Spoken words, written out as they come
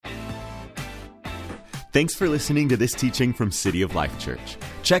Thanks for listening to this teaching from City of Life Church.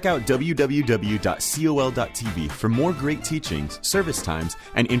 Check out www.col.tv for more great teachings, service times,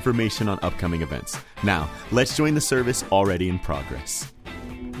 and information on upcoming events. Now, let's join the service already in progress.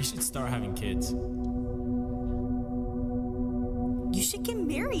 You should start having kids. You should get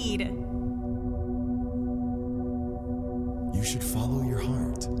married. You should follow your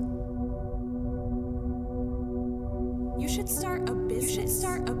heart. You should start a business. You should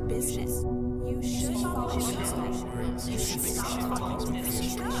start a business. You should follow your heart. You should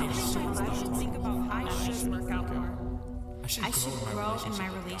think about how I should work out more. I should grow in my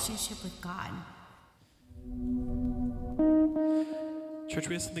relationship with God. Church,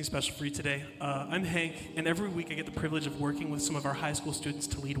 we have something special for you today. I'm Hank, and every week I get the privilege of working with some of our high school students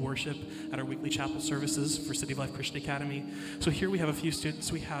to lead worship at our weekly chapel services for City of Life Christian Academy. So here we have a few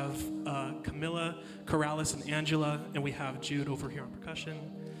students. We have Camilla, Corrales, and Angela, and we have Jude over here on percussion.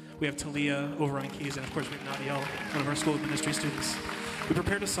 We have Talia over on keys, and of course we have Nadiel, one of our school ministry students. We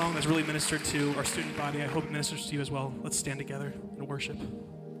prepared a song that's really ministered to our student body. I hope it ministers to you as well. Let's stand together and worship.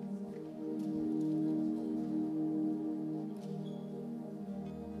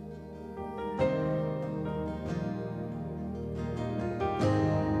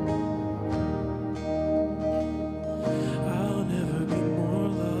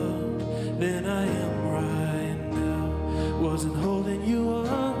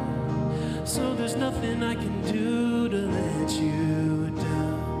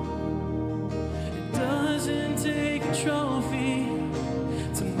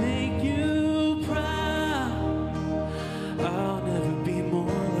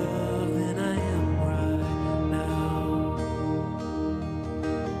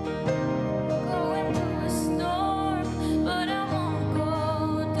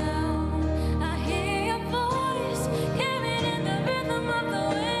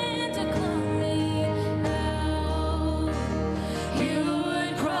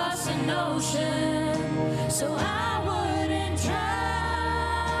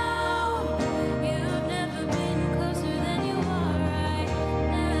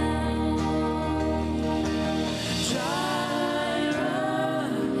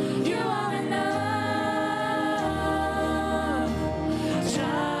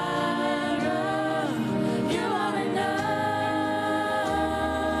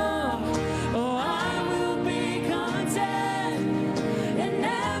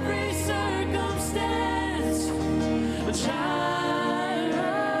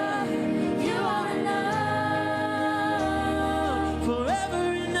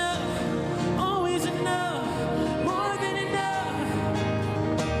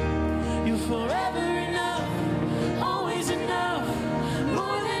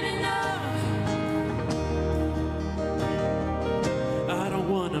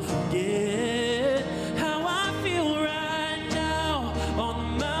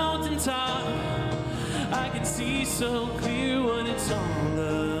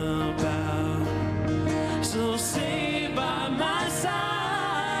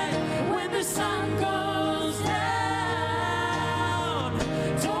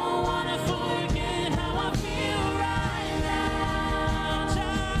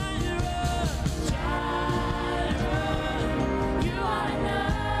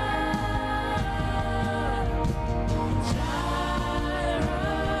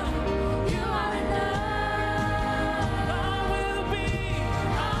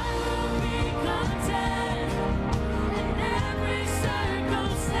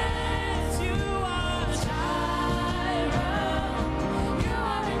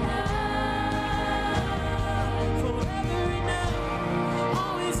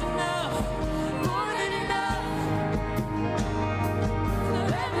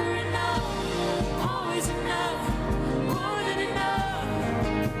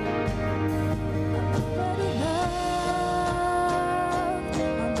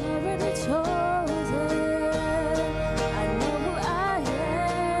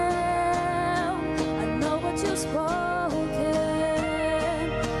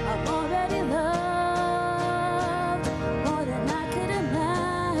 Already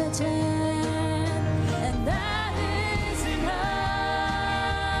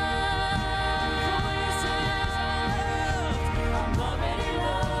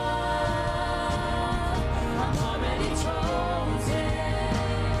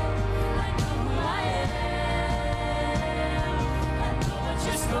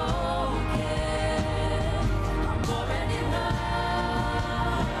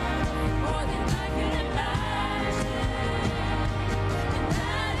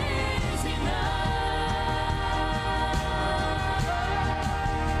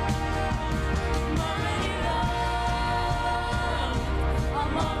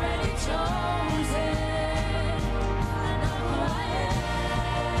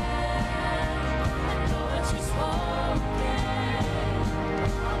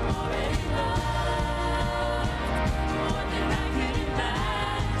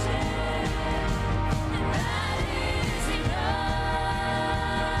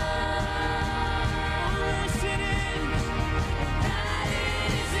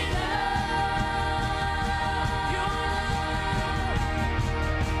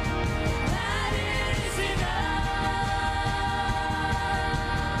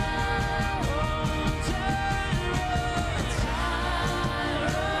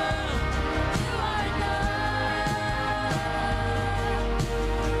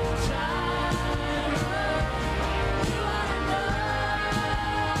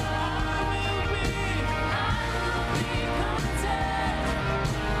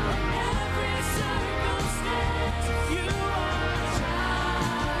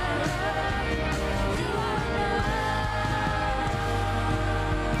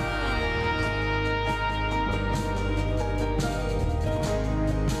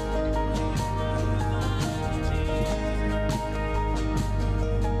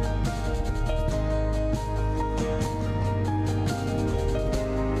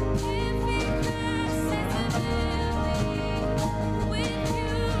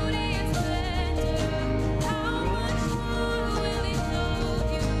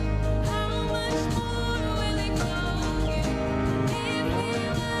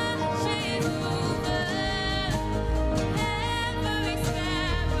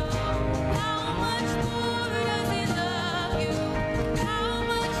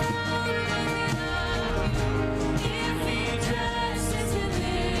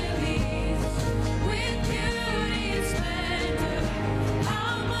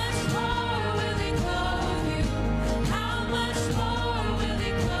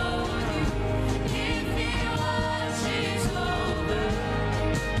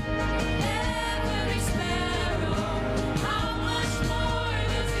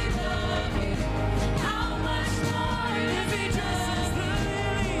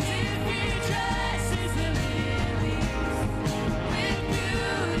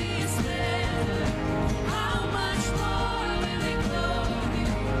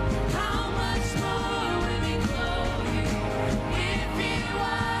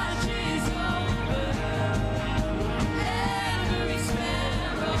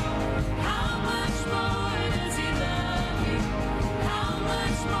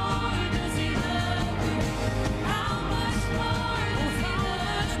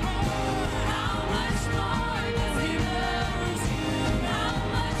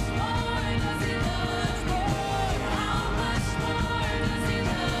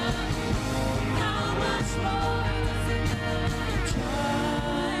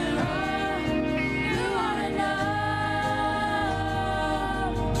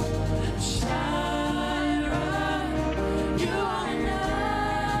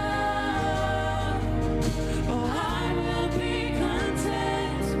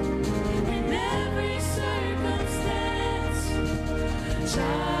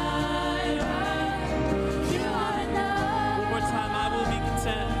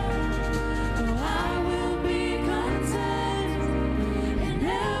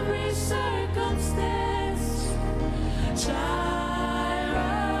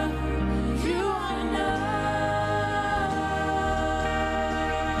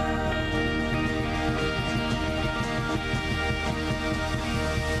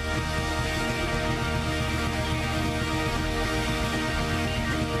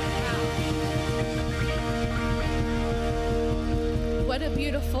What a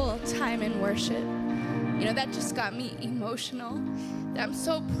beautiful time in worship. You know, that just got me emotional. I'm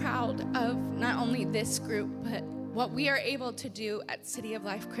so proud of not only this group, but what we are able to do at City of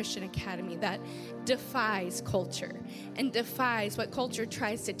Life Christian Academy that defies culture and defies what culture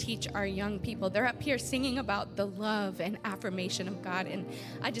tries to teach our young people. They're up here singing about the love and affirmation of God, and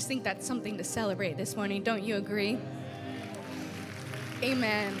I just think that's something to celebrate this morning. Don't you agree?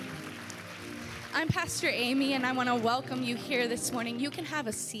 Amen. I'm Pastor Amy, and I want to welcome you here this morning. You can have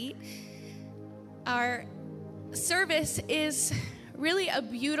a seat. Our service is really a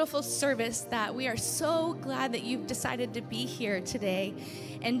beautiful service that we are so glad that you've decided to be here today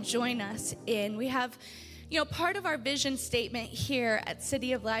and join us in. We have, part of our vision statement here at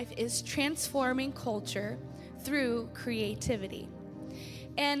City of Life is transforming culture through creativity.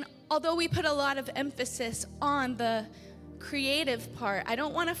 And although we put a lot of emphasis on the creative part, I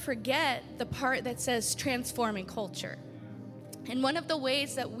don't want to forget the part that says transforming culture. And one of the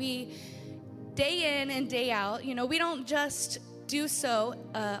ways that we day in and day out, we don't just do so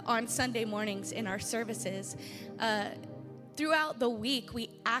on Sunday mornings in our services. Throughout the week,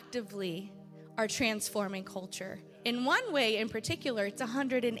 we actively are transforming culture. In one way in particular, it's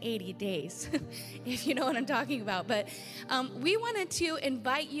 180 days, if you know what I'm talking about. But we wanted to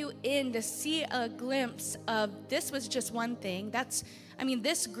invite you in to see a glimpse of this was just one thing.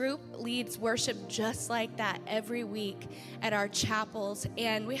 This group leads worship just like that every week at our chapels.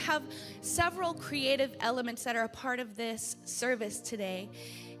 And we have several creative elements that are a part of this service today.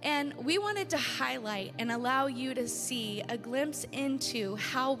 And we wanted to highlight and allow you to see a glimpse into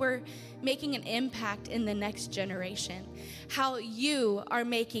how we're making an impact in the next generation, how you are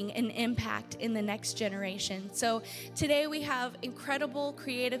making an impact in the next generation. So today we have incredible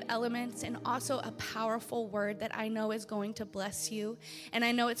creative elements and also a powerful word that I know is going to bless you, and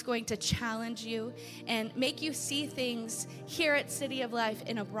I know it's going to challenge you and make you see things here at City of Life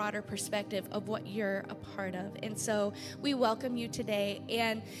in a broader perspective of what you're a part of. And so we welcome you today.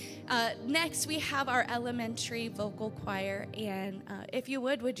 And next we have our elementary vocal choir, and if you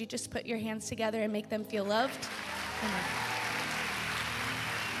would you just put your hands together and make them feel loved? Amen.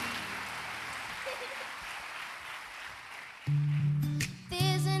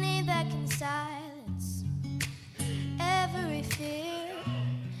 There's a name that can silence every fear.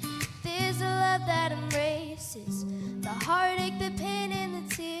 There's a love that embraces the heartache, the pain, and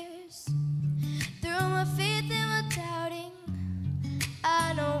the tears. Through my faith and my doubting,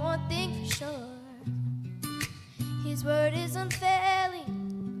 I know one thing for sure. His word is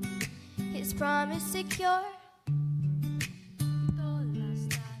unfailing, His promise secure.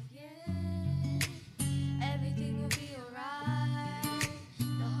 Everything will be alright.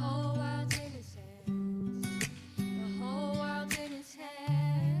 The whole world's in His hands. The whole world's in His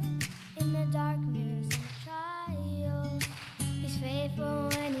hands. In the darkness and the trials, He's faithful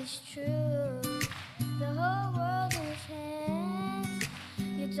and He's true. The whole world in His hands.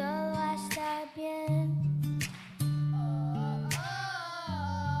 Y todo va a estar bien.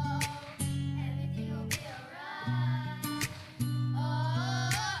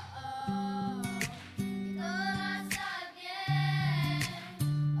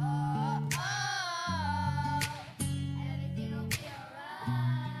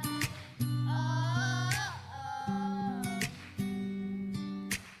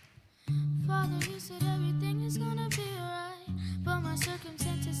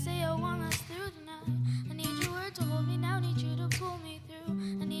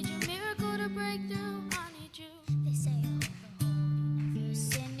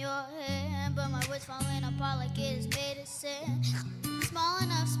 Falling apart like it is medicine. Small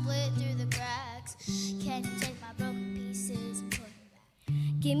enough split through the cracks. Can you take my broken pieces and put them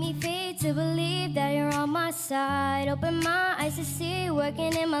back? Give me faith to believe that you're on my side. Open my eyes to see you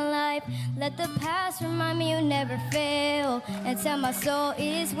working in my life. Let the past remind me you never fail, and tell my soul it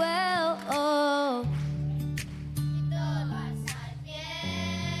is well. Oh.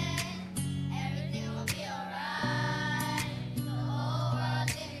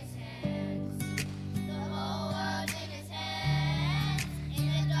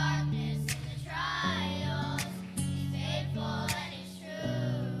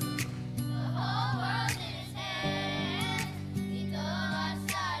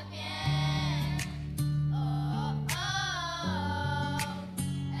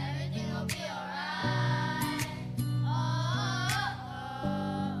 Everything will be alright.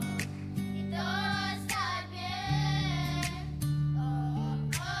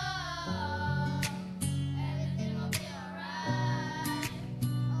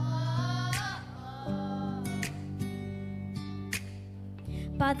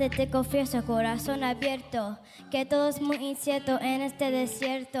 Padre, te confieso, corazón abierto, que todo es muy incierto en este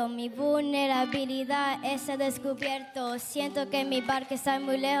desierto. Mi vulnerabilidad es descubierto. Siento que mi barca está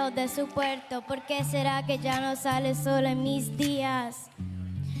muy lejos de su puerto. ¿Por qué será que ya no sale sol en mis días?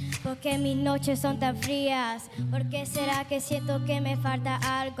 ¿Por qué mis noches son tan frías? ¿Por qué será que siento que me falta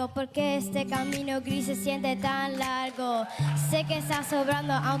algo? ¿Por qué este camino gris se siente tan largo? Sé que estás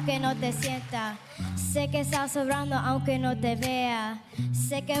sobrando aunque no te sienta. Sé que estás sobrando aunque no te vea.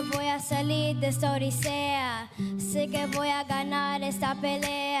 Sé que voy a salir de esta odisea. Sé que voy a ganar esta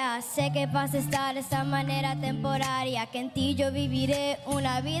pelea. Sé que vas a estar de esta manera temporaria. Que en ti yo viviré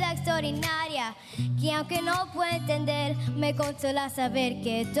una vida extraordinaria. Que aunque no pueda entender, me consuela saber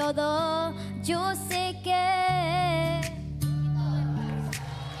que todo yo sé que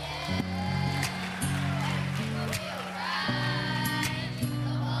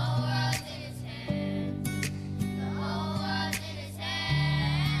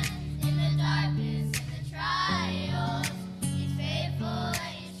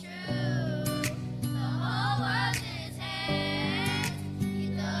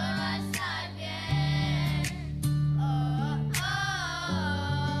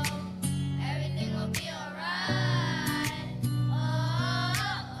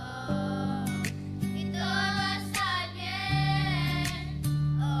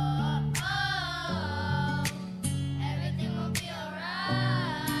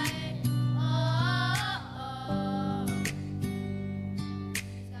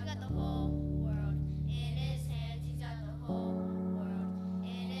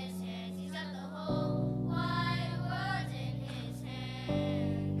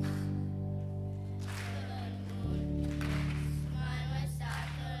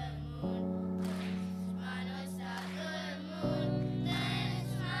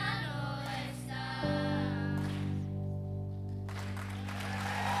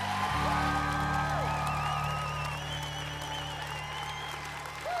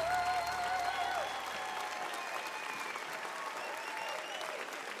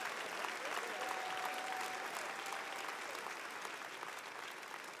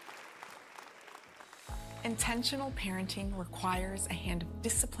Intentional parenting requires a hand of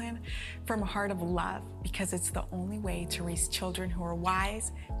discipline from a heart of love because it's the only way to raise children who are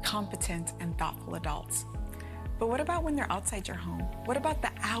wise, competent, and thoughtful adults. But what about when they're outside your home? What about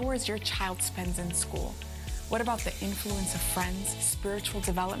the hours your child spends in school? What about the influence of friends, spiritual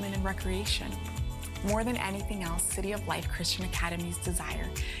development, and recreation? More than anything else, City of Life Christian Academy's desire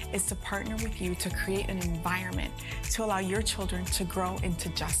is to partner with you to create an environment to allow your children to grow into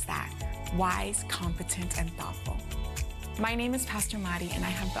just that, wise, competent, and thoughtful. My name is Pastor Mari, and I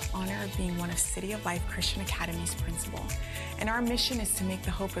have the honor of being one of City of Life Christian Academy's principal. And our mission is to make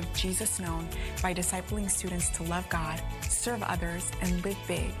the hope of Jesus known by discipling students to love God, serve others, and live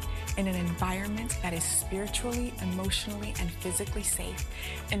big in an environment that is spiritually, emotionally, and physically safe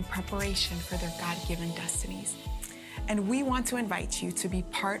in preparation for their God-given destinies. And we want to invite you to be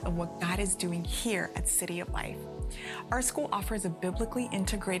part of what God is doing here at City of Life. Our school offers a biblically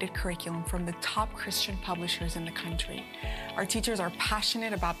integrated curriculum from the top Christian publishers in the country. Our teachers are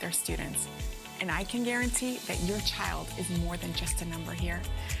passionate about their students, and I can guarantee that your child is more than just a number here.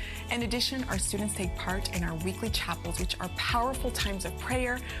 In addition, our students take part in our weekly chapels, which are powerful times of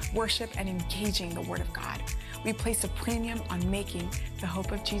prayer, worship, and engaging the Word of God. We place a premium on making the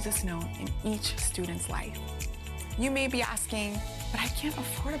hope of Jesus known in each student's life. You may be asking, but I can't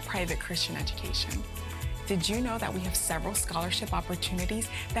afford a private Christian education. Did you know that we have several scholarship opportunities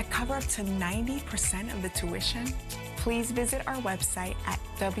that cover up to 90% of the tuition? Please visit our website at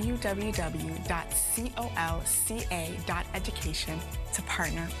www.colca.education to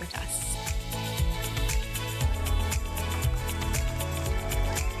partner with us.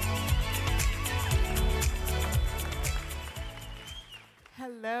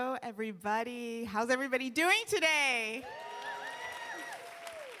 Hello, everybody. How's everybody doing today?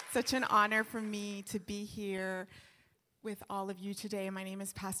 Such an honor for me to be here with all of you today. My name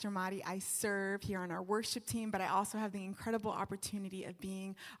is Pastor Mari. I serve here on our worship team, but I also have the incredible opportunity of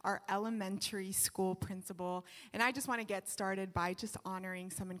being our elementary school principal. And I just want to get started by just honoring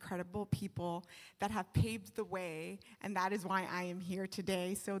some incredible people that have paved the way, and that is why I am here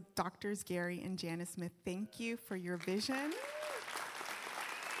today. So Drs. Gary and Janice Smith, thank you for your vision.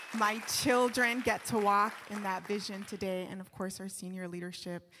 My children get to walk in that vision today, and of course our senior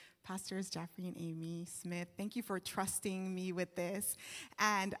leadership, Pastors Jeffrey and Amy Smith, thank you for trusting me with this.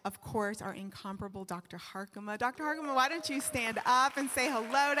 And of course our incomparable Dr. Harkema. Dr. Harkema, why don't you stand up and say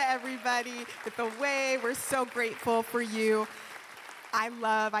hello to everybody with the wave. We're so grateful for you.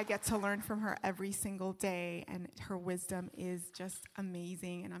 I get to learn from her every single day, and her wisdom is just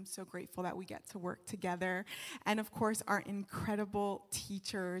amazing, and I'm so grateful that we get to work together. And of course, our incredible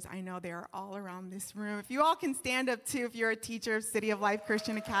teachers. I know they are all around this room. If you all can stand up too, if you're a teacher of City of Life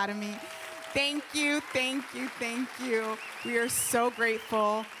Christian Academy, thank you, thank you, thank you. We are so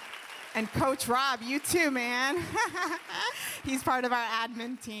grateful. And Coach Rob, you too, man. He's part of our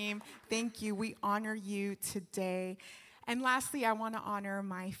admin team. Thank you. We honor you today. And lastly, I want to honor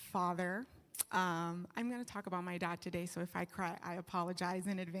my father. I'm going to talk about my dad today, so if I cry, I apologize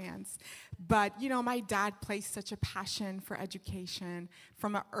in advance. But, you know, my dad placed such a passion for education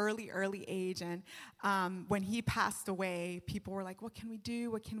from an early age. And when he passed away, people were like, what can we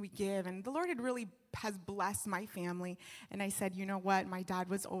do? What can we give? And the Lord has blessed my family. And I said, you know what? My dad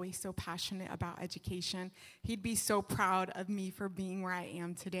was always so passionate about education. He'd be so proud of me for being where I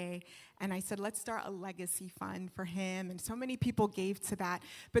am today. And I said, let's start a legacy fund for him. And so many people gave to that.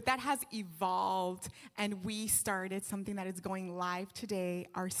 But that has evolved, and we started something that is going live today,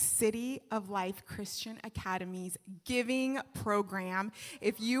 our City of Life Christian Academy's giving program.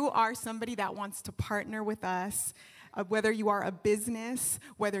 If you are somebody that wants to partner with us, whether you are a business,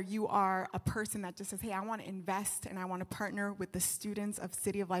 whether you are a person that just says, hey, I want to invest and I want to partner with the students of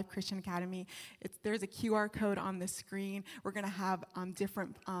City of Life Christian Academy, there's a QR code on the screen. We're going to have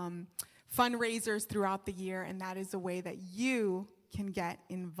different fundraisers throughout the year, and that is a way that you can get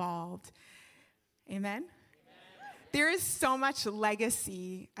involved. Amen? There is so much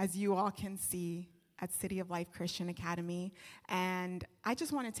legacy, as you all can see, at City of Life Christian Academy, and I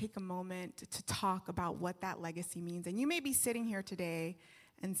just want to take a moment to talk about what that legacy means. And you may be sitting here today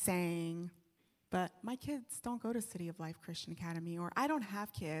and saying, but my kids don't go to City of Life Christian Academy, or I don't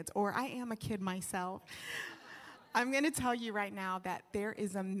have kids, or I am a kid myself. I'm going to tell you right now that there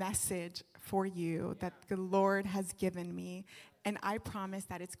is a message for you that the Lord has given me, and I promise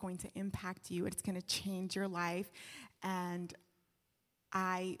that it's going to impact you. It's going to change your life, and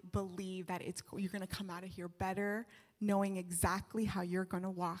I believe that you're going to come out of here better, knowing exactly how you're going to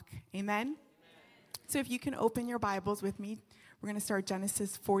walk. Amen? Amen? So if you can open your Bibles with me, we're going to start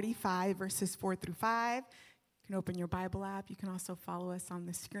Genesis 45, verses 4 through 5. You can open your Bible app. You can also follow us on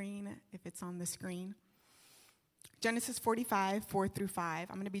the screen if it's on the screen. Genesis 45, 4 through 5.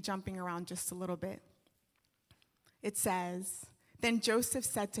 I'm going to be jumping around just a little bit. It says, then Joseph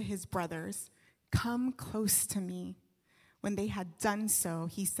said to his brothers, come close to me. When they had done so,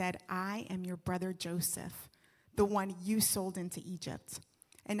 he said, I am your brother Joseph, the one you sold into Egypt.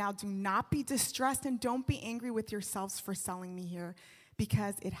 And now do not be distressed and don't be angry with yourselves for selling me here,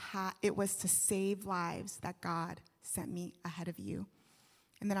 because it was to save lives that God sent me ahead of you.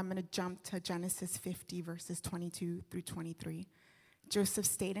 And then I'm going to jump to Genesis 50, verses 22 through 23. Joseph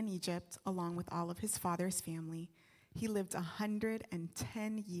stayed in Egypt along with all of his father's family. He lived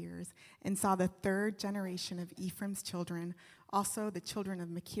 110 years and saw the third generation of Ephraim's children. Also, the children of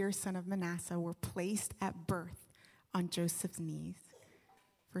Machir, son of Manasseh, were placed at birth on Joseph's knees.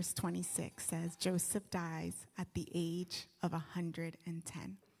 Verse 26 says, Joseph dies at the age of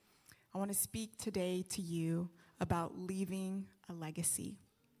 110. I want to speak today to you about leaving a legacy.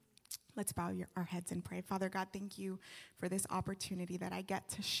 Let's bow our heads and pray. Father God, thank you for this opportunity that I get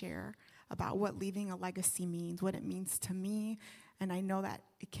to share about what leaving a legacy means, what it means to me, and I know that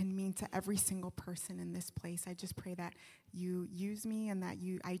it can mean to every single person in this place. I just pray that you use me and that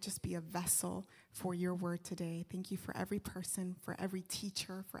I just be a vessel for your word today. Thank you for every person, for every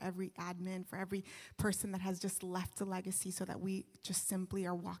teacher, for every admin, for every person that has just left a legacy so that we just simply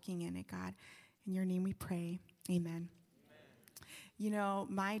are walking in it, God. In your name we pray, amen. You know,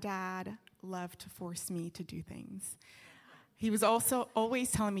 my dad loved to force me to do things. He was also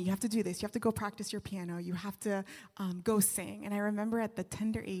always telling me, you have to do this. You have to go practice your piano. You have to go sing. And I remember at the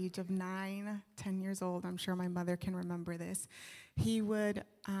tender age of 9, 10 years old, I'm sure my mother can remember this, he would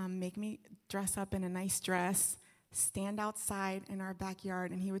make me dress up in a nice dress, stand outside in our backyard,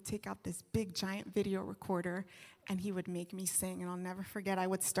 and he would take out this big, giant video recorder, and he would make me sing. And I'll never forget, I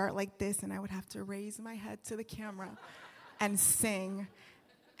would start like this, and I would have to raise my head to the camera and sing.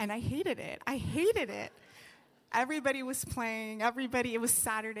 And I hated it. Everybody was playing. It was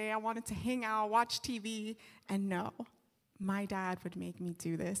Saturday. I wanted to hang out, watch TV. And no, my dad would make me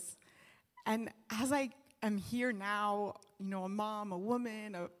do this. And as I am here now, you know, a mom, a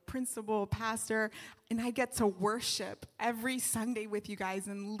woman, a principal, a pastor, and I get to worship every Sunday with you guys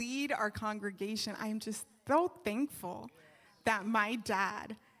and lead our congregation, I am just so thankful that my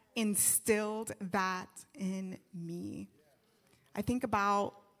dad instilled that in me. I think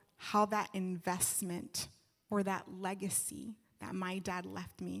about how that investment or that legacy that my dad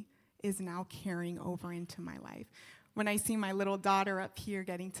left me is now carrying over into my life. when I see my little daughter up here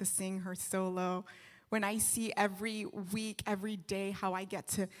getting to sing her solo, when I see every week, every day how I get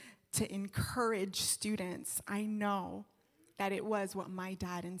to encourage students, I know that it was what my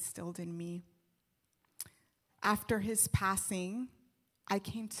dad instilled in me. After his passing, I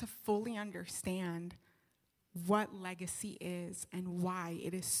came to fully understand what legacy is and why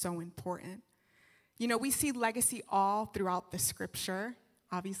it is so important. You know, we see legacy all throughout the scripture.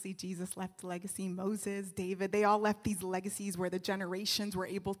 Obviously, Jesus left a legacy, Moses, David, they all left these legacies where the generations were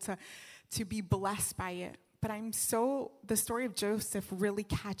able to be blessed by it. But the story of Joseph really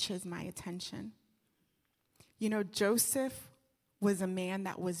catches my attention. You know, Joseph was a man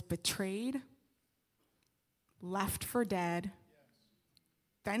that was betrayed, left for dead,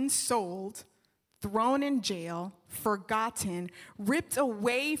 then sold, thrown in jail, forgotten, ripped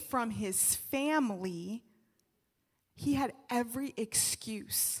away from his family. He had every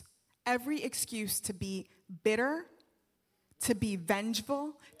excuse to be bitter, to be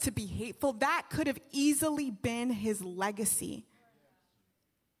vengeful, to be hateful. That could have easily been his legacy.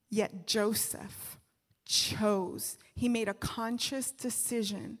 Yet Joseph chose, he made a conscious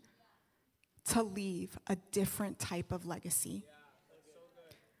decision to leave a different type of legacy.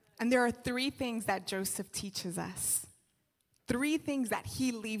 And there are 3 things that Joseph teaches us. 3 things that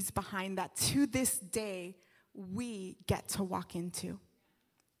he leaves behind that to this day we get to walk into.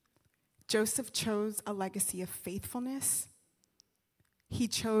 Joseph chose a legacy of faithfulness. He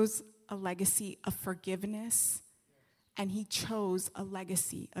chose a legacy of forgiveness. And he chose a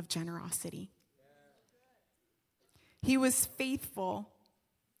legacy of generosity. He was faithful.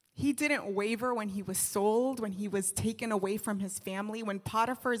 He didn't waver when he was sold, when he was taken away from his family. When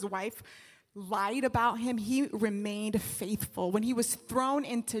Potiphar's wife lied about him, he remained faithful. When he was thrown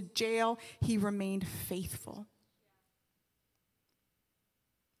into jail, he remained faithful.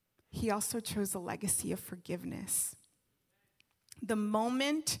 He also chose a legacy of forgiveness. The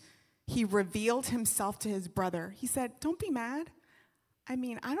moment he revealed himself to his brother, he said, "Don't be mad. I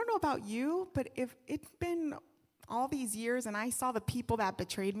mean, I don't know about you, but if it's been all these years and I saw the people that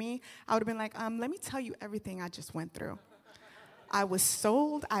betrayed me, I would have been like, let me tell you everything I just went through. I was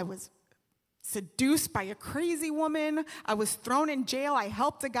sold. I was seduced by a crazy woman. I was thrown in jail. I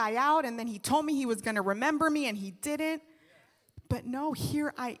helped a guy out, and then he told me he was going to remember me, and he didn't. But no,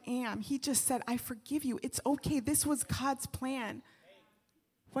 here I am." He just said, "I forgive you. It's okay. This was God's plan."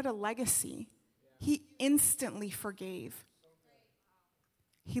 What a legacy. He instantly forgave.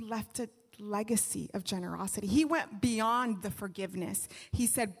 He left a legacy of generosity. He went beyond the forgiveness. He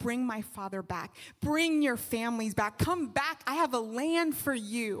said, "Bring my father back. Bring your families back. Come back. I have a land for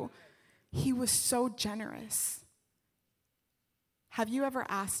you." He was so generous. Have you ever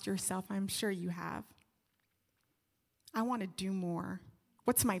asked yourself, I'm sure you have, I want to do more.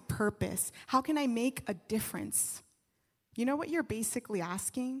 What's my purpose? How can I make a difference? You know what you're basically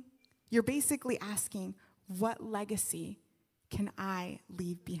asking? You're basically asking, what legacy can I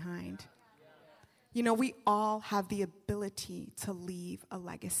leave behind? You know, we all have the ability to leave a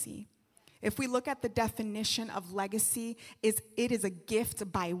legacy. If we look at the definition of legacy, it is a gift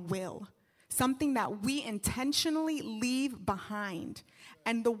by will, something that we intentionally leave behind.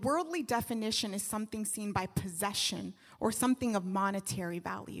 And the worldly definition is something seen by possession or something of monetary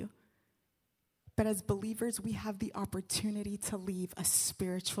value. But as believers, we have the opportunity to leave a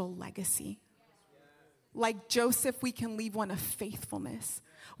spiritual legacy. Like Joseph, we can leave one of faithfulness,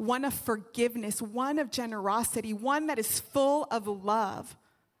 one of forgiveness, one of generosity, one that is full of love.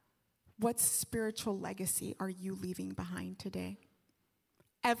 What spiritual legacy are you leaving behind today?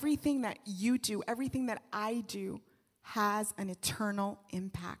 Everything that you do, everything that I do has an eternal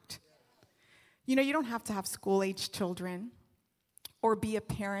impact. You know, you don't have to have school-age children or be a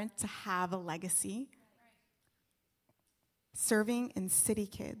parent to have a legacy. Serving in City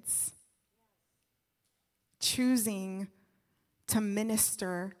Kids, choosing to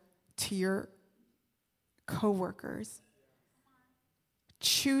minister to your coworkers,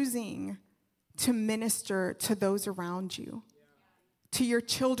 choosing to minister to those around you, to your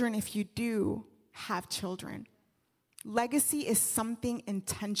children if you do have children. Legacy is something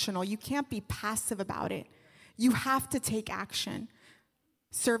intentional. You can't be passive about it. You have to take action.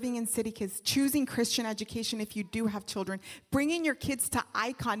 Serving in City Kids, choosing Christian education if you do have children, bringing your kids to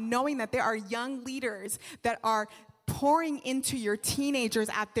Icon, knowing that there are young leaders that are pouring into your teenagers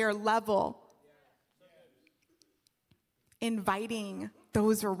at their level, inviting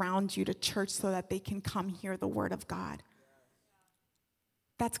those around you to church so that they can come hear the word of God.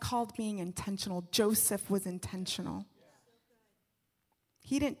 That's called being intentional. Joseph was intentional.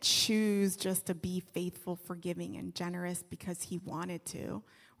 He didn't choose just to be faithful, forgiving, and generous because he wanted to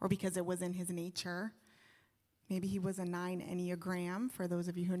or because it was in his nature. Maybe he was a 9 Enneagram, for those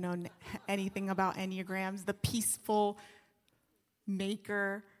of you who know anything about Enneagrams, the peaceful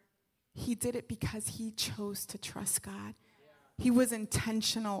maker. He did it because he chose to trust God. He was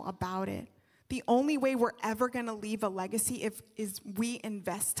intentional about it. The only way we're ever going to leave a legacy is we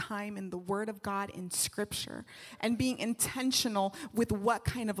invest time in the Word of God, in Scripture, and being intentional with what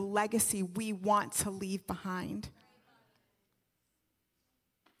kind of legacy we want to leave behind.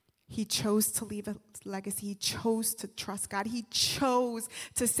 He chose to leave a legacy. He chose to trust God. He chose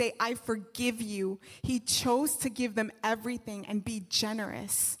to say, I forgive you. He chose to give them everything and be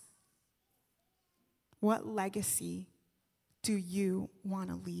generous. What legacy do you want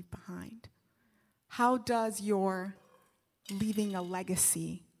to leave behind? How does your leaving a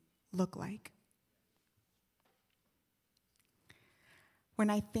legacy look like? When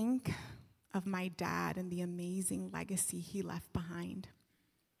I think of my dad and the amazing legacy he left behind,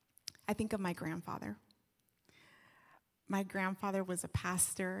 I think of my grandfather. My grandfather was a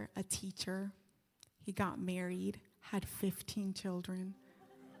pastor, a teacher. He got married, had 15 children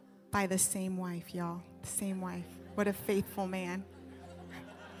by the same wife, y'all. The same wife. What a faithful man.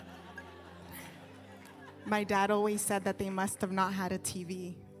 My dad always said that they must have not had a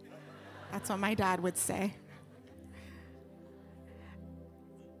TV. That's what my dad would say.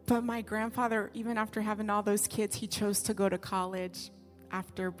 But my grandfather, even after having all those kids, he chose to go to college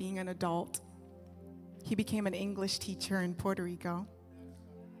after being an adult. He became an English teacher in Puerto Rico.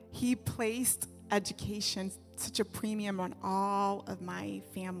 He placed education such a premium on all of my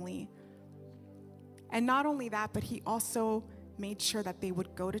family. And not only that, but he also made sure that they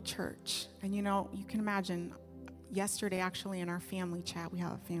would go to church. And you know, you can imagine, yesterday actually in our family chat, we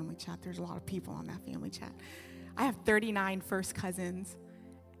have a family chat, there's a lot of people on that family chat. I have 39 first cousins,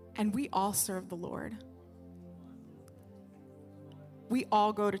 and we all serve the Lord. We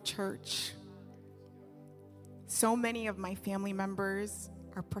all go to church. So many of my family members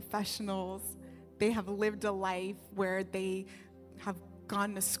are professionals. They have lived a life where they have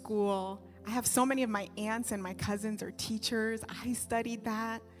gone to school. I have so many of my aunts and my cousins are teachers. I studied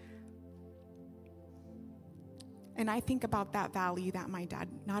that. And I think about that value that my dad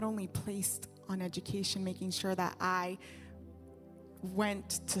not only placed on education, making sure that I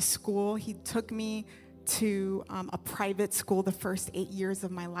went to school. He took me to a private school the first 8 years of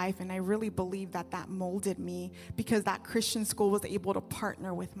my life, and I really believe that that molded me because that Christian school was able to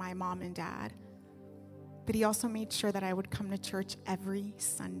partner with my mom and dad. But he also made sure that I would come to church every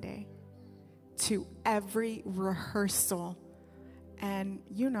Sunday, to every rehearsal. And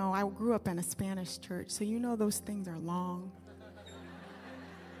you know, I grew up in a Spanish church, so you know those things are long.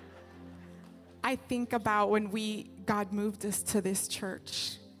 I think about when God moved us to this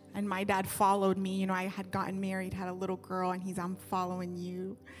church, and my dad followed me. You know, I had gotten married, had a little girl, and I'm following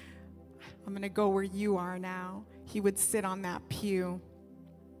you. I'm going to go where you are now. He would sit on that pew.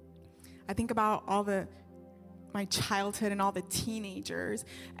 I think about my childhood and all the teenagers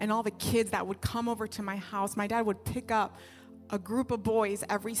and all the kids that would come over to my house. My dad would pick up a group of boys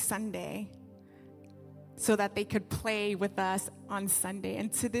every Sunday so that they could play with us on Sunday.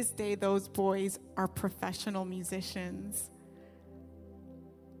 And to this day, those boys are professional musicians.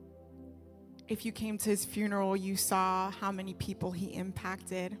 If you came to his funeral, you saw how many people he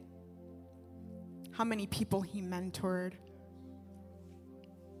impacted, how many people he mentored.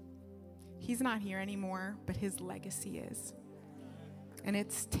 He's not here anymore, but his legacy is. And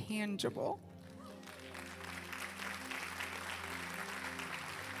it's tangible.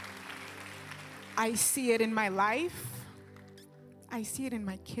 I see it in my life. I see it in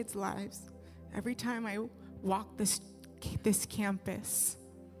my kids' lives. Every time I walk this campus,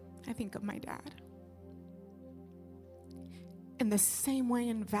 I think of my dad. In the same way,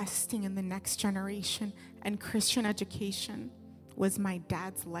 investing in the next generation and Christian education was my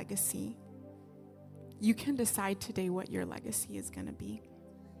dad's legacy. You can decide today what your legacy is going to be.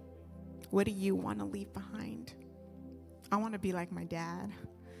 What do you want to leave behind? I want to be like my dad.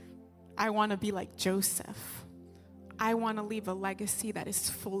 I want to be like Joseph. I want to leave a legacy that is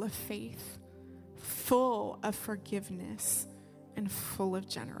full of faith, full of forgiveness, and full of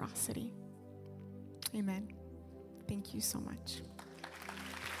generosity. Amen. Thank you so much.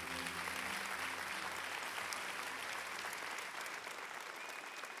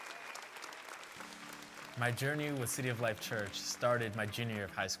 My journey with City of Life Church started my junior year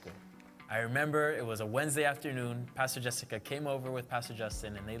of high school. I remember it was a Wednesday afternoon. Pastor Jessica came over with Pastor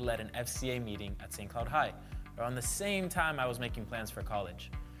Justin, and they led an FCA meeting at St. Cloud High, around the same time I was making plans for college.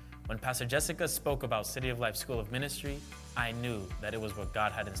 When Pastor Jessica spoke about City of Life School of Ministry, I knew that it was what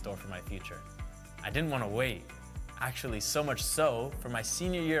God had in store for my future. I didn't want to wait. Actually, so much so, for my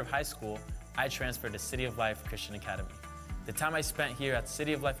senior year of high school, I transferred to City of Life Christian Academy. The time I spent here at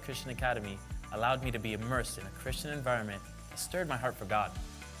City of Life Christian Academy allowed me to be immersed in a Christian environment that stirred my heart for God.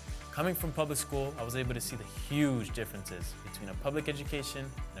 Coming from public school, I was able to see the huge differences between a public education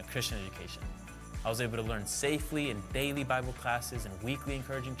and a Christian education. I was able to learn safely in daily Bible classes and weekly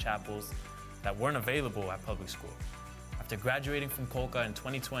encouraging chapels that weren't available at public school. After graduating from Colca in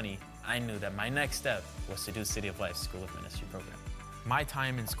 2020, I knew that my next step was to do City of Life's School of Ministry program. My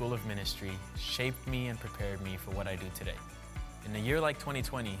time in School of Ministry shaped me and prepared me for what I do today. In a year like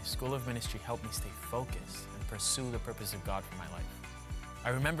 2020, School of Ministry helped me stay focused and pursue the purpose of God for my life. I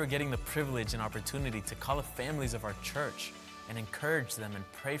remember getting the privilege and opportunity to call up families of our church and encourage them and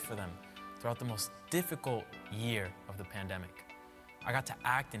pray for them throughout the most difficult year of the pandemic. I got to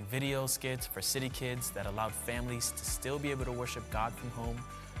act in video skits for City Kids that allowed families to still be able to worship God from home.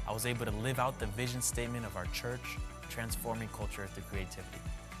 I was able to live out the vision statement of our church, transforming culture through creativity.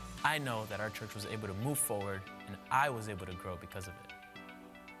 I know that our church was able to move forward, and I was able to grow because of it.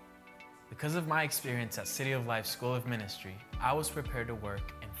 Because of my experience at City of Life School of Ministry, I was prepared to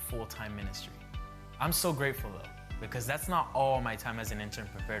work in full-time ministry. I'm so grateful though, because that's not all my time as an intern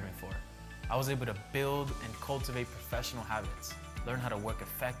prepared me for. I was able to build and cultivate professional habits, learn how to work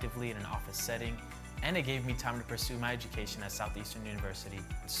effectively in an office setting, and it gave me time to pursue my education at Southeastern University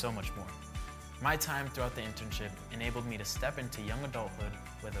and so much more. My time throughout the internship enabled me to step into young adulthood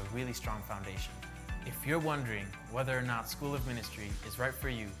with a really strong foundation. If you're wondering whether or not School of Ministry is right for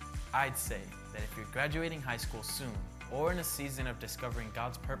you, I'd say that if you're graduating high school soon or in a season of discovering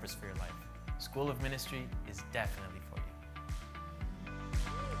God's purpose for your life, School of Ministry is definitely for you.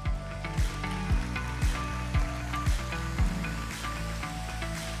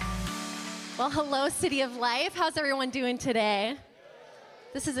 Well, hello, City of Life. How's everyone doing today?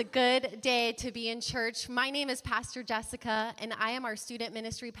 This is a good day to be in church. My name is Pastor Jessica, and I am our student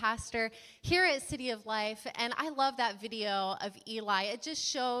ministry pastor here at City of Life. And I love that video of Eli. It just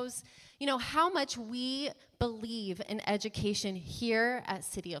shows, how much we believe in education here at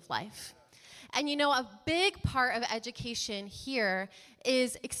City of Life. And a big part of education here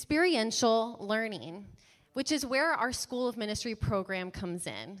is experiential learning, which is where our School of Ministry program comes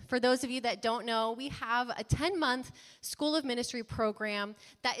in. For those of you that don't know, we have a 10-month School of Ministry program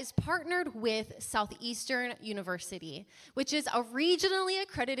that is partnered with Southeastern University, which is a regionally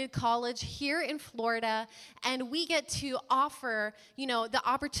accredited college here in Florida, and we get to offer, the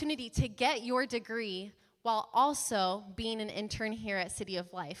opportunity to get your degree while also being an intern here at City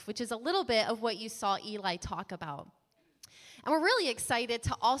of Life, which is a little bit of what you saw Eli talk about. And we're really excited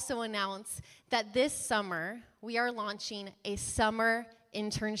to also announce that this summer, we are launching a summer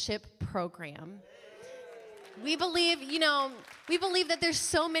internship program. We believe that there's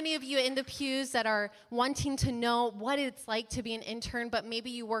so many of you in the pews that are wanting to know what it's like to be an intern, but maybe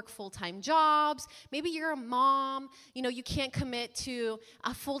you work full-time jobs, maybe you're a mom, you can't commit to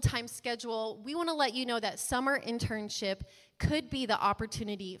a full-time schedule. We want to let you know that summer internship could be the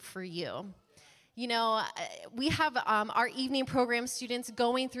opportunity for you. We have our evening program students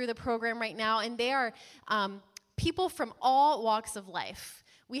going through the program right now, and they are people from all walks of life.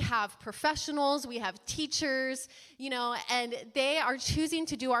 We have professionals, we have teachers, and they are choosing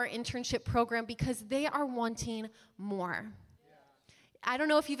to do our internship program because they are wanting more. I don't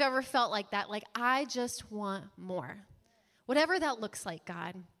know if you've ever felt like that, like, I just want more. Whatever that looks like,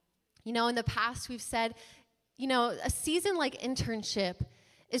 God. In the past we've said, a season like internship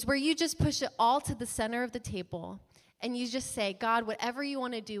is where you just push it all to the center of the table and you just say, God, whatever you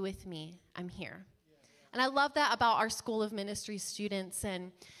want to do with me, I'm here. And I love that about our School of Ministry students.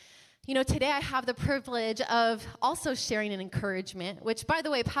 And, today I have the privilege of also sharing an encouragement, which, by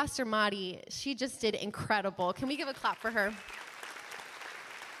the way, Pastor Madi, she just did incredible. Can we give a clap for her?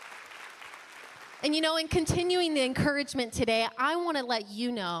 And, in continuing the encouragement today, I want to let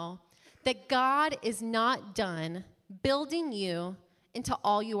you know that God is not done building you into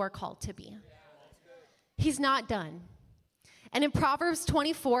all you are called to be. He's not done. And in Proverbs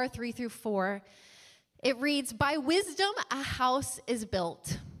 24, 3-4, it reads, "By wisdom a house is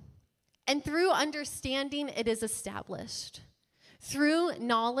built, and through understanding it is established. Through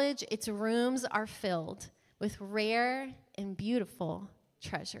knowledge its rooms are filled with rare and beautiful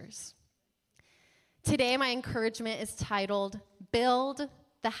treasures." Today my encouragement is titled, Build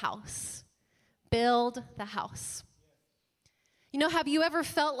the House. Build the house. Have you ever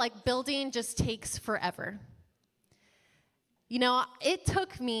felt like building just takes forever? It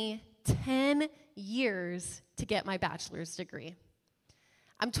took me 10 years to get my bachelor's degree.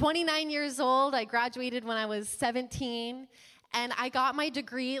 I'm 29 years old. I graduated when I was 17, and I got my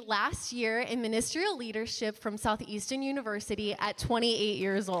degree last year in ministerial leadership from Southeastern University at 28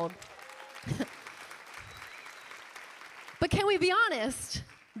 years old. can we be honest?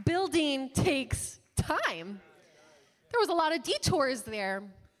 Building takes time. There was a lot of detours there.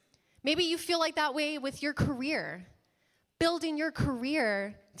 Maybe you feel like that way with your career. Building your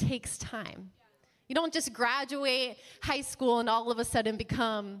career takes time. You don't just graduate high school and all of a sudden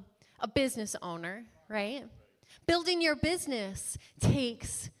become a business owner, right? Building your business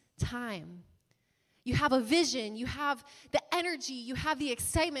takes time. You have a vision, you have the energy, you have the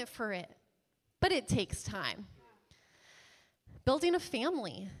excitement for it, but it takes time. Building a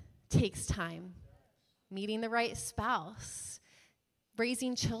family takes time. Meeting the right spouse,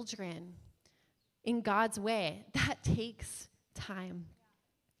 raising children in God's way, that takes time.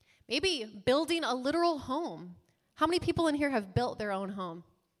 Maybe building a literal home. How many people in here have built their own home?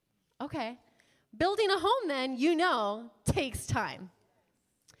 Okay. Building a home then, you know, takes time.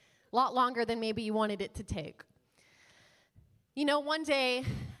 A lot longer than maybe you wanted it to take. You know, one day,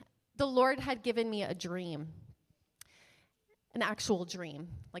 the Lord had given me a dream. An actual dream,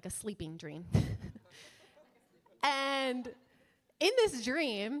 like a sleeping dream. And in this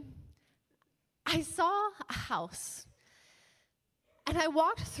dream, I saw a house. And I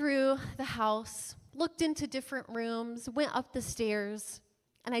walked through the house, looked into different rooms, went up the stairs,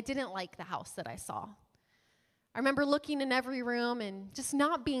 and I didn't like the house that I saw. I remember looking in every room and just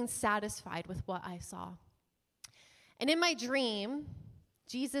not being satisfied with what I saw. And in my dream,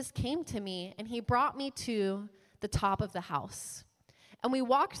 Jesus came to me and he brought me to the top of the house. And we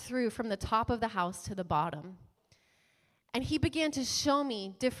walked through from the top of the house to the bottom. And he began to show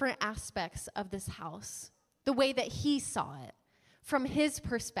me different aspects of this house, the way that he saw it, from his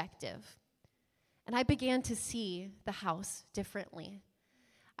perspective. And I began to see the house differently.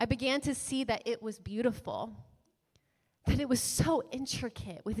 I began to see that it was beautiful, that it was so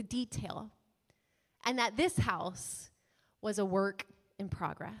intricate with detail, and that this house was a work in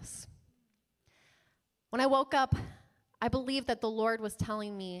progress. When I woke up, I believed that the Lord was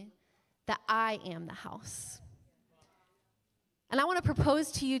telling me that I am the house. And I want to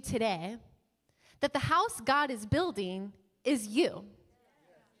propose to you today that the house God is building is you.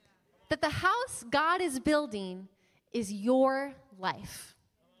 That the house God is building is your life.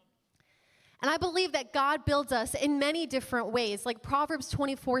 And I believe that God builds us in many different ways. Like Proverbs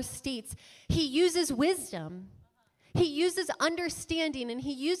 24 states, he uses wisdom, he uses understanding, and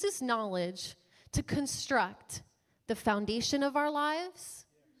he uses knowledge to construct the foundation of our lives,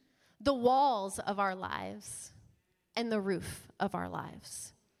 the walls of our lives, and the roof of our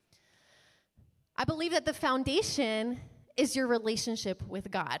lives. I believe that the foundation is your relationship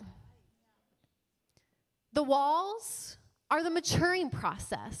with God. The walls are the maturing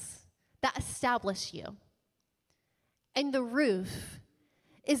process that establish you. And the roof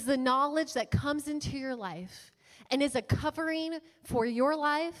is the knowledge that comes into your life and is a covering for your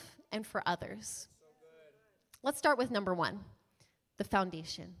life and for others. Let's start with number one, the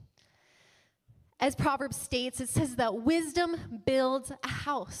foundation. As Proverbs states, it says that wisdom builds a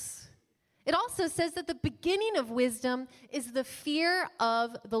house. It also says that the beginning of wisdom is the fear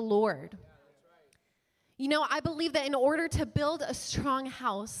of the Lord. You know, I believe that in order to build a strong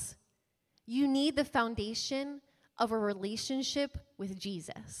house, you need the foundation of a relationship with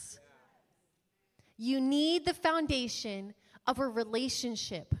Jesus. You need the foundation of a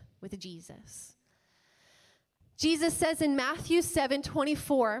relationship with Jesus. Jesus says in Matthew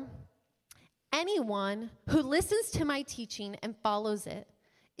 7:24, anyone who listens to my teaching and follows it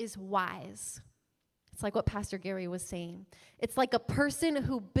is wise. It's like what Pastor Gary was saying. It's like a person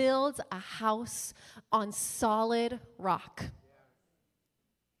who builds a house on solid rock.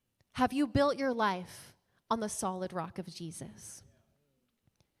 Have you built your life on the solid rock of Jesus?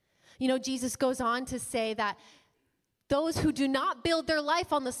 You know, Jesus goes on to say that those who do not build their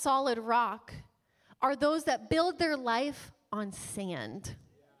life on the solid rock are those that build their life on sand.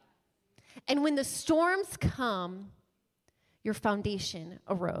 And when the storms come, your foundation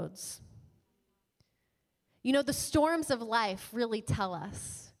erodes. You know, the storms of life really tell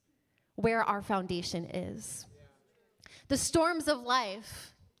us where our foundation is. The storms of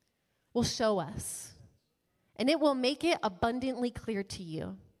life will show us, and it will make it abundantly clear to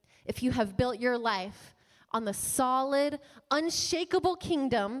you if you have built your life on the solid, unshakable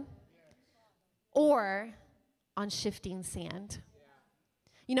kingdom or on shifting sand.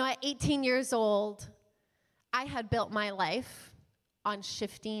 You know, at 18 years old, I had built my life on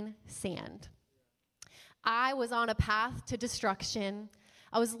shifting sand. I was on a path to destruction.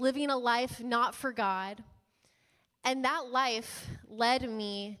 I was living a life not for God. And that life led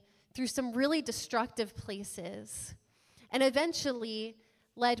me through some really destructive places and eventually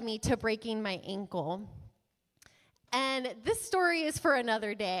led me to breaking my ankle. And this story is for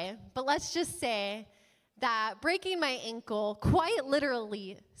another day, but let's just say that breaking my ankle quite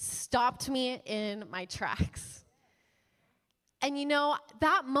literally stopped me in my tracks. And you know,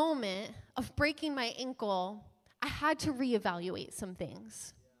 that moment of breaking my ankle, I had to reevaluate some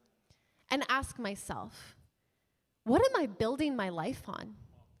things and ask myself, what am I building my life on?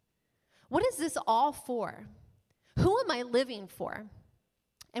 What is this all for? Who am I living for?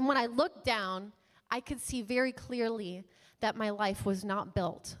 And when I looked down, I could see very clearly that my life was not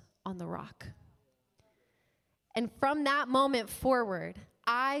built on the rock. And from that moment forward,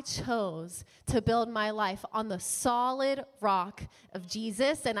 I chose to build my life on the solid rock of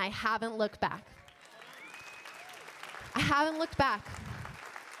Jesus, and I haven't looked back. I haven't looked back.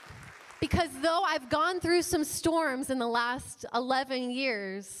 Because though I've gone through some storms in the last 11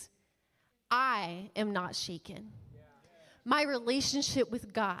 years, I am not shaken. My relationship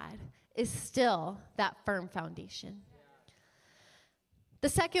with God is still that firm foundation. The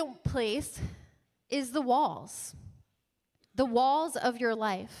second place is the walls of your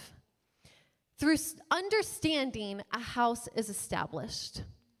life. Through understanding, a house is established.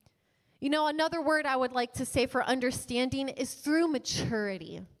 You know, another word I would like to say for understanding is through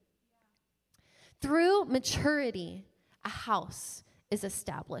maturity. Through maturity, a house is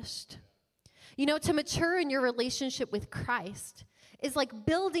established. You know, to mature in your relationship with Christ is like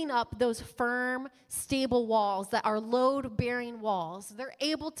building up those firm, stable walls that are load-bearing walls. They're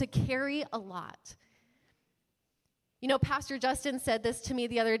able to carry a lot. You know, Pastor Justin said this to me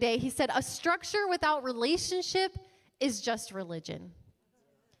the other day. He said, a structure without relationship is just religion.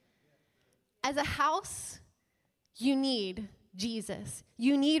 As a house, you need Jesus.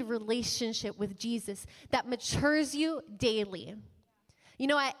 You need relationship with Jesus that matures you daily. You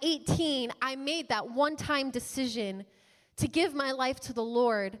know, at 18, I made that one-time decision to give my life to the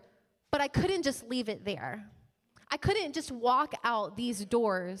Lord, but I couldn't just leave it there. I couldn't just walk out these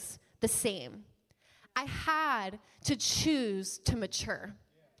doors the same. I had to choose to mature.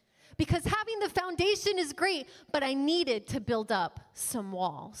 Because having the foundation is great, but I needed to build up some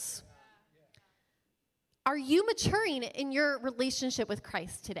walls. Are you maturing in your relationship with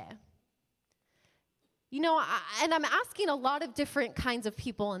Christ today? You know, and I'm asking a lot of different kinds of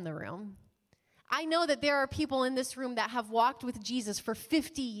people in the room. I know that there are people in this room that have walked with Jesus for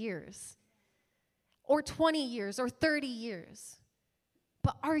 50 years, or 20 years, or 30 years.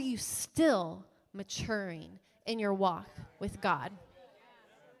 But are you still maturing in your walk with God?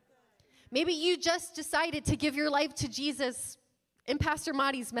 Maybe you just decided to give your life to Jesus in Pastor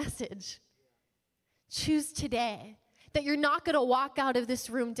Madi's message. Choose today that you're not going to walk out of this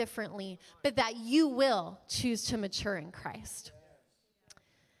room differently, but that you will choose to mature in Christ.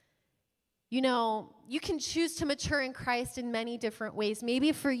 You know, you can choose to mature in Christ in many different ways.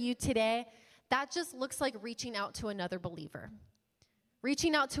 Maybe for you today, that just looks like reaching out to another believer,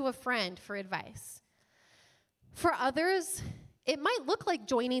 reaching out to a friend for advice. For others, it might look like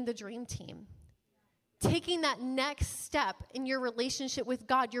joining the dream team, taking that next step in your relationship with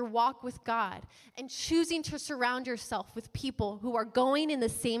God, your walk with God, and choosing to surround yourself with people who are going in the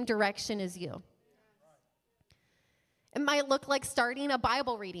same direction as you. It might look like starting a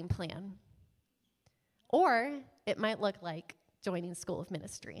Bible reading plan, or it might look like joining School of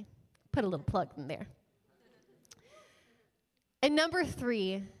Ministry. Put a little plug in there. And number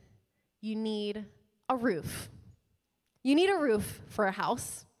 3, you need a roof. You need a roof for a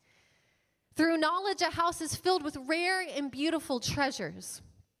house. Through knowledge, a house is filled with rare and beautiful treasures.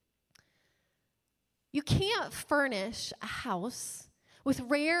 You can't furnish a house with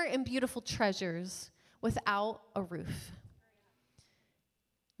rare and beautiful treasures without a roof.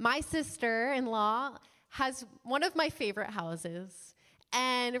 My sister-in-law has one of my favorite houses,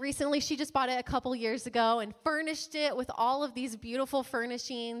 and recently she just bought it a couple years ago and furnished it with all of these beautiful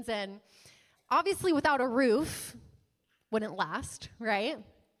furnishings, and obviously without a roof, wouldn't last, right?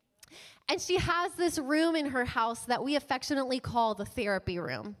 And she has this room in her house that we affectionately call the therapy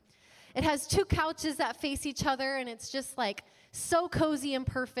room. It has 2 couches that face each other, and it's just like so cozy and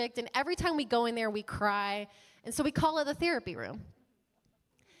perfect. And every time we go in there, we cry. And so we call it the therapy room.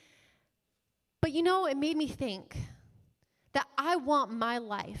 But you know, it made me think that I want my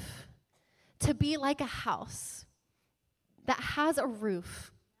life to be like a house that has a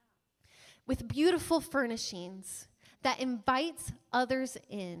roof with beautiful furnishings that invites others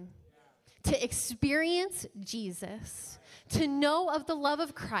in to experience Jesus, to know of the love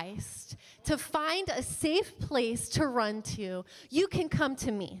of Christ, to find a safe place to run to. You can come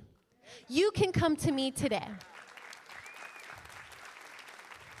to me. You can come to me today.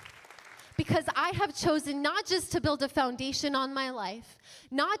 because I have chosen not just to build a foundation on my life,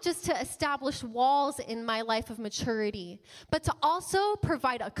 not just to establish walls in my life of maturity, but to also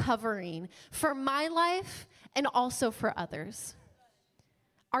provide a covering for my life and also for others.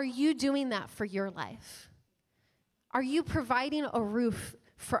 Are you doing that for your life? Are you providing a roof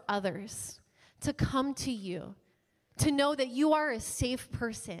for others to come to you, to know that you are a safe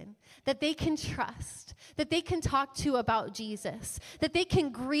person, that they can trust, that they can talk to about Jesus, that they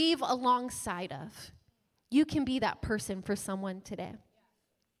can grieve alongside of? You can be that person for someone today.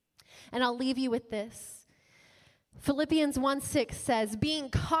 And I'll leave you with this. Philippians 1:6 says, being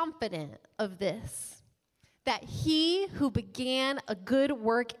confident of this, that he who began a good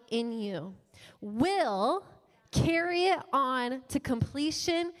work in you will carry it on to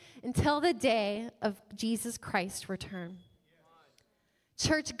completion until the day of Jesus Christ's return.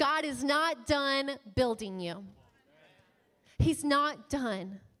 Church, God is not done building you. He's not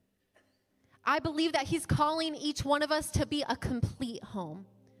done. I believe that he's calling each one of us to be a complete home.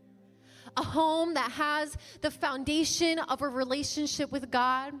 A home that has the foundation of a relationship with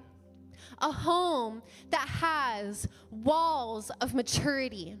God. A home that has walls of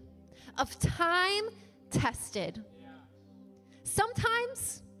maturity, of time tested.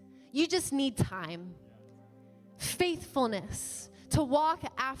 Sometimes you just need time, faithfulness to walk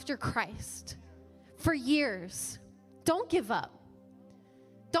after Christ for years. Don't give up.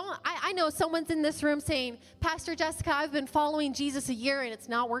 I know someone's in this room saying, Pastor Jessica, I've been following Jesus a year and it's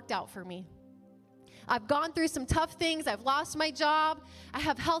not worked out for me. I've gone through some tough things. I've lost my job. I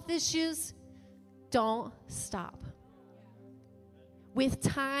have health issues. Don't stop. With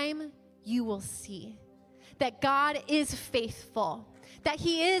time, you will see that God is faithful, that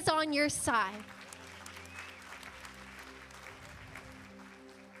he is on your side.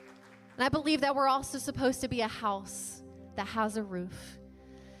 And I believe that we're also supposed to be a house that has a roof,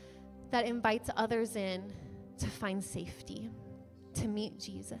 that invites others in to find safety, to meet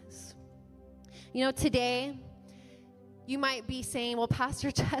Jesus. You know, today, you might be saying, well, Pastor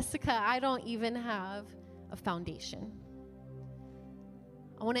Jessica, I don't even have a foundation.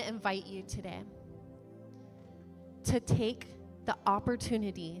 I want to invite you today to take the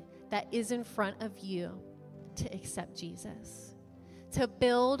opportunity that is in front of you to accept Jesus, to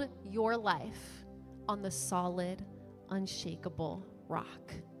build your life on the solid, unshakable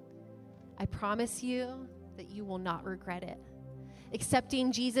rock. I promise you that you will not regret it.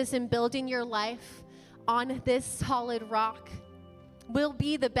 Accepting Jesus and building your life on this solid rock will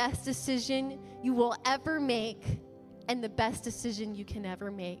be the best decision you will ever make and the best decision you can ever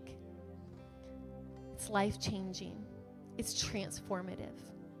make. It's life-changing. It's transformative.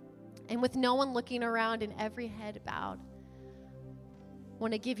 And with no one looking around and every head bowed, I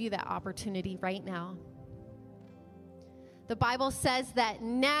want to give you that opportunity right now. The Bible says that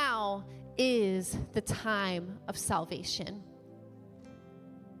now is the time of salvation.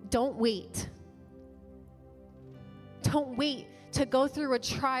 Don't wait. Don't wait to go through a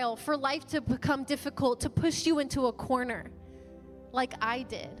trial, for life to become difficult, to push you into a corner like I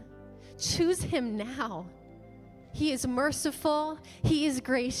did. Choose him now. He is merciful, he is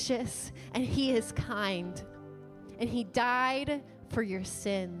gracious, and he is kind. And he died for your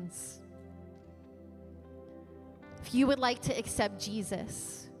sins. If you would like to accept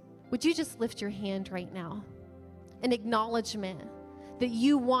Jesus, would you just lift your hand right now? An acknowledgement that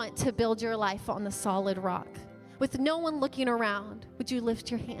you want to build your life on the solid rock. With no one looking around, would you lift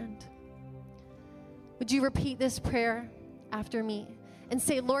your hand? Would you repeat this prayer after me and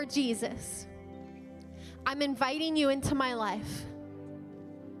say, Lord Jesus, I'm inviting you into my life.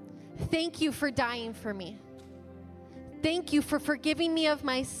 Thank you for dying for me. Thank you for forgiving me of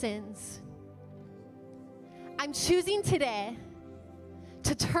my sins. I'm choosing today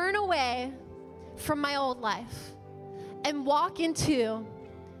to turn away from my old life and walk into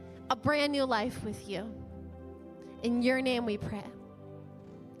a brand new life with you. In your name we pray.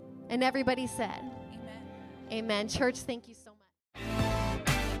 And everybody said, Amen. Amen. Church, thank you so much.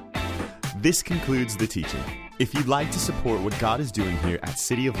 This concludes the teaching. If you'd like to support what God is doing here at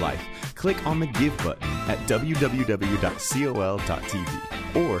City of Life, click on the Give button at www.col.tv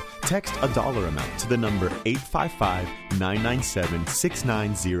or text a dollar amount to the number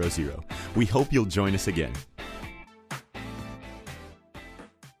 855-997-6900. We hope you'll join us again.